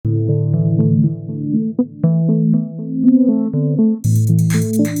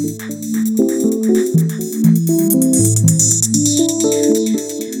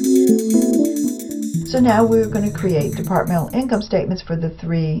now we're going to create departmental income statements for the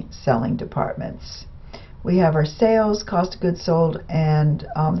 3 selling departments. We have our sales, cost of goods sold, and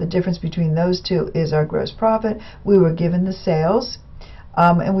the difference between those two is our gross profit. We were given the sales,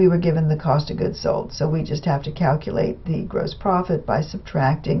 and we were given the cost of goods sold. So we just have to calculate the gross profit by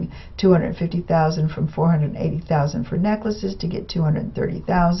subtracting $250,000 from $480,000 for necklaces to get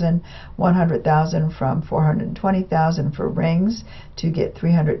 $230,000, $100,000 from $420,000 for rings to get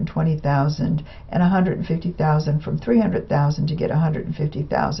 $320,000, and $150,000 from $300,000 to get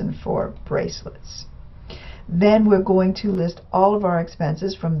 $150,000 for bracelets. Then we're going to list all of our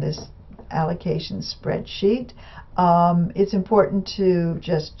expenses from this allocation spreadsheet. It's important to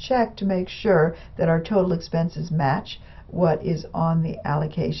just check to make sure that our total expenses match what is on the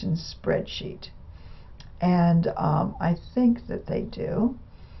allocation spreadsheet. And I think that they do.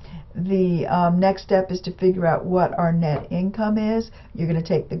 The next step is to figure out what our net income is. You're going to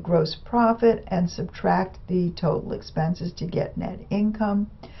take the gross profit and subtract the total expenses to get net income.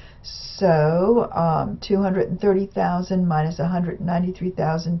 So $230,000 minus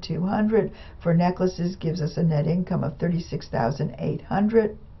 $193,200 for necklaces gives us a net income of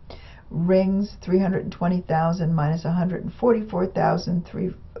 $36,800. Rings, $320,000 minus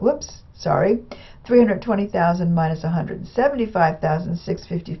 $144,000. $320,000 minus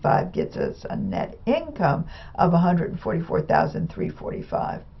 $175,655 gets us a net income of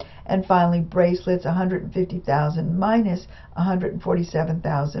 $144,345. And finally, bracelets, $150,000 minus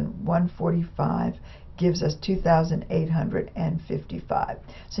 $147,145 gives us $2,855.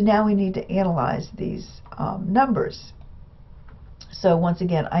 So now we need to analyze these numbers. So once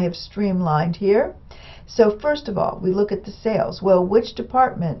again, I have streamlined here. So first of all, we look at the sales. Well, which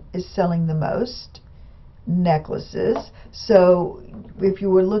department is selling the most? Necklaces. So if you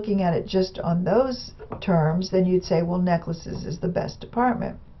were looking at it just on those terms, then you'd say, well, necklaces is the best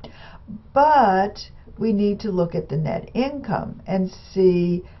department. But we need to look at the net income and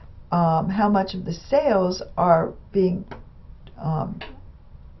see how much of the sales are being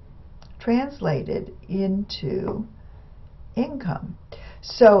translated into income.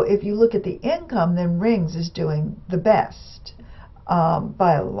 So if you look at the income, then rings is doing the best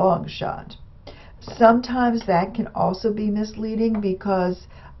by a long shot. Sometimes that can also be misleading because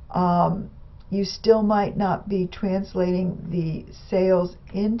you still might not be translating the sales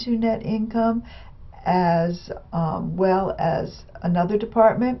into net income as well as another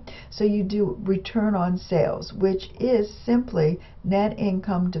department. So you do return on sales, which is simply net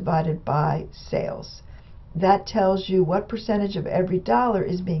income divided by sales. That tells you what percentage of every dollar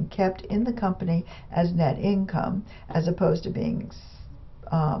is being kept in the company as net income as opposed to being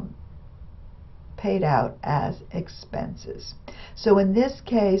paid out as expenses. So in this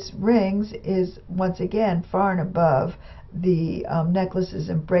case, rings is once again far and above the necklaces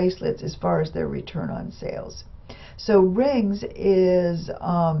and bracelets as far as their return on sales. So rings is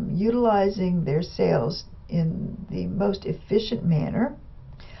utilizing their sales in the most efficient manner.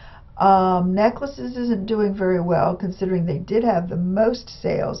 Necklaces isn't doing very well considering they did have the most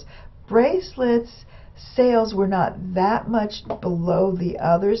sales. Bracelets sales were not that much below the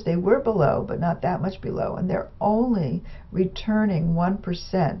others. They were below, but not that much below, and they're only returning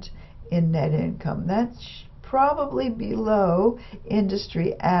 1% in net income. That's probably below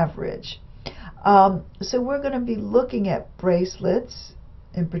industry average. So we're going to be looking at bracelets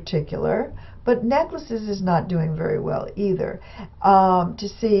in particular, but necklaces is not doing very well either. To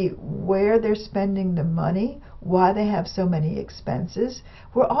see where they're spending the money, why they have so many expenses.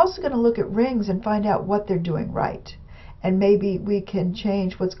 We're also going to look at rings and find out what they're doing right. And maybe we can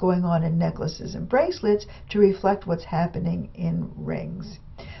change what's going on in necklaces and bracelets to reflect what's happening in rings.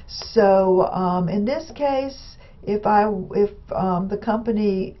 So in this case, if the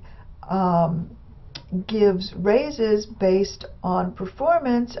company gives raises based on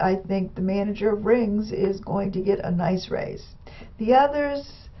performance, I think the manager of rings is going to get a nice raise. The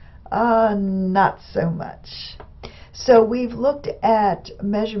others, not so much. So we've looked at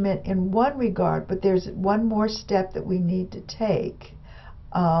measurement in one regard, but there's one more step that we need to take,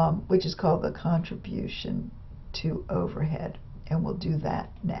 which is called the contribution to overhead, and we'll do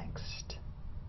that next.